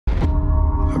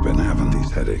I've been having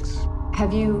these headaches.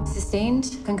 Have you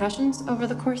sustained concussions over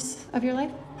the course of your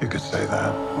life? You could say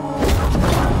that.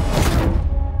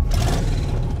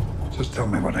 Just tell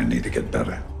me what I need to get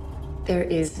better. There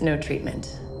is no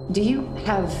treatment. Do you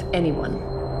have anyone?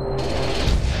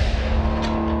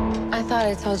 I thought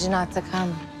I told you not to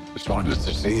come. Just wanted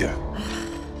to see you.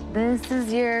 This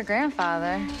is your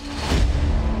grandfather.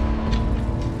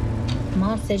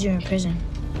 Mom said you're in prison.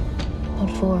 What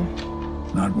for?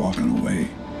 Not walking away.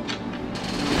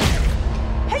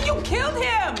 Hey, you killed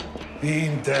him! He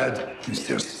ain't dead. He's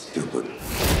just stupid.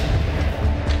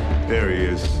 There he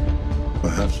is. I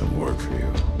have some work for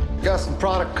you. Got some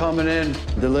product coming in.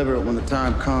 Deliver it when the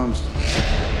time comes.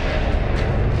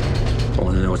 I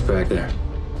want to know what's back there.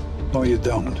 No, you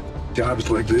don't. Jobs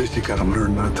like this, you gotta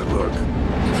learn not to look.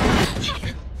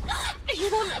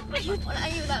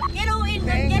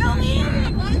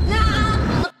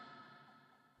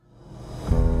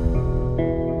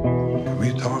 Can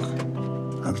we talk?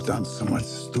 I've done so much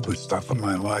stupid stuff in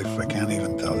my life, I can't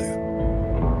even tell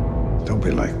you. Don't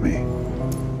be like me.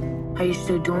 Are you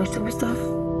still doing stupid stuff?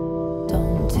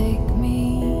 Don't take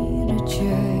me to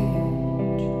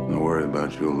church. I worry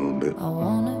about you a little bit. I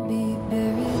wanna be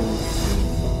buried.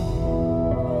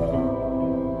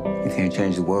 You can't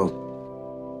change the world.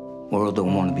 World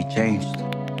don't want to be changed.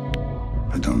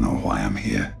 I don't know why I'm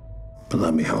here, but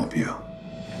let me help you.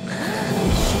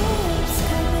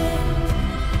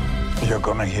 You're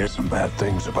gonna hear some bad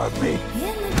things about me.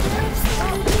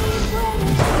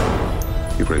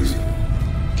 You're crazy.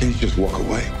 Can't you just walk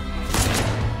away?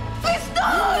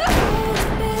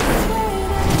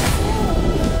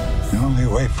 The only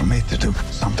way for me to do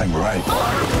something right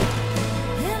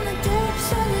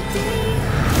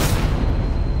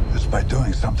is by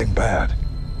doing something bad.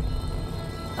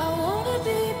 I wanna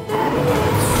be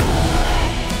buried.